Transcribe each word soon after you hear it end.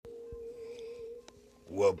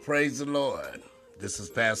Well, praise the Lord. This is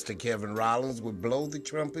Pastor Kevin Rollins with Blow the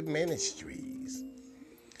Trumpet Ministries.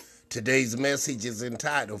 Today's message is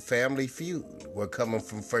entitled Family Feud. We're coming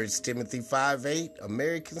from 1 Timothy 5:8,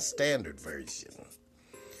 American Standard Version.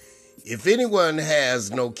 If anyone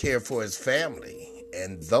has no care for his family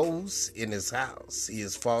and those in his house, he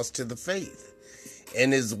is false to the faith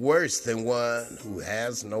and is worse than one who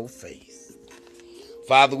has no faith.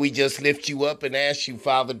 Father, we just lift you up and ask you,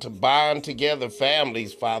 Father, to bind together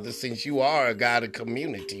families, Father, since you are a God of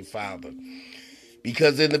community, Father.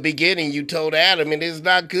 Because in the beginning you told Adam it is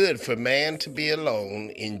not good for man to be alone.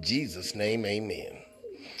 In Jesus' name, amen.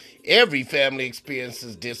 Every family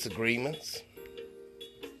experiences disagreements.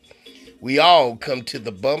 We all come to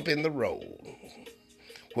the bump in the road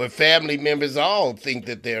where family members all think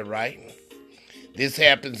that they're right. This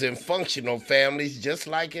happens in functional families just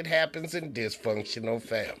like it happens in dysfunctional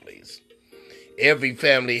families. Every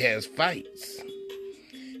family has fights.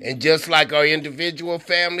 And just like our individual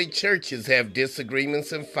family, churches have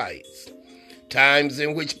disagreements and fights. Times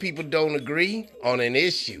in which people don't agree on an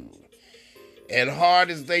issue. And hard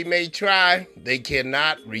as they may try, they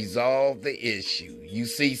cannot resolve the issue. You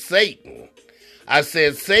see, Satan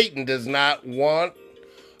does not want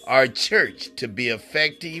our church to be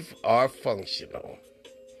effective or functional.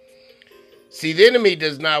 See, the enemy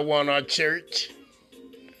does not want our church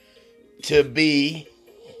to be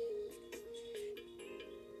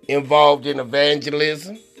involved in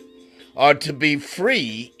evangelism or to be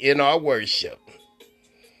free in our worship.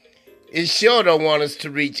 It sure don't want us to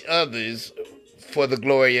reach others for the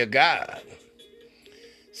glory of God.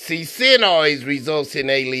 See, sin always results in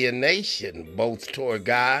alienation, both toward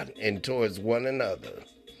God and towards one another.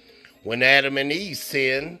 When Adam and Eve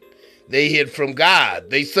sinned, they hid from God.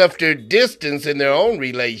 They suffered distance in their own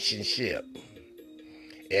relationship.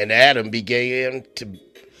 And Adam began to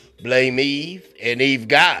blame Eve and Eve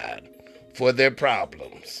God for their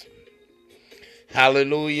problems.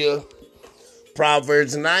 Hallelujah.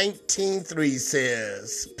 Proverbs 19:3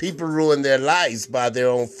 says, people ruin their lives by their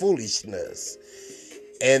own foolishness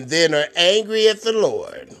and then are angry at the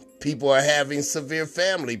Lord. People are having severe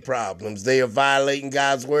family problems. They are violating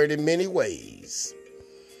God's word in many ways.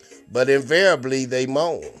 But invariably they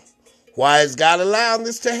moan. Why is God allowing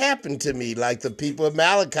this to happen to me like the people of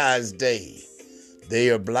Malachi's day?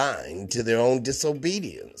 They are blind to their own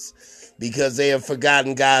disobedience because they have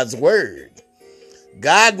forgotten God's word.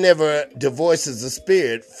 God never divorces the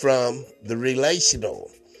spirit from the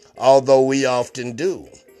relational, although we often do.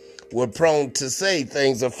 We're prone to say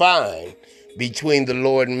things are fine between the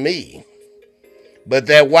Lord and me. But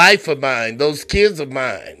that wife of mine, those kids of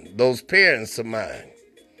mine, those parents of mine.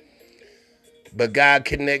 But God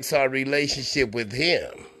connects our relationship with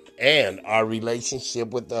Him and our relationship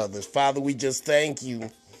with others. Father, we just thank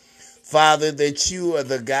you, Father, that you are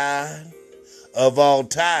the God of all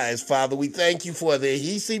ties. Father, we thank you for the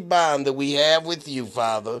adhesive bond that we have with you,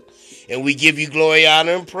 Father. And we give you glory,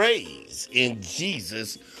 honor, and praise. In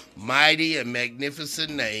Jesus' mighty and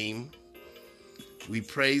magnificent name, we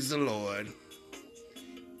praise the Lord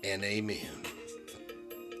and amen.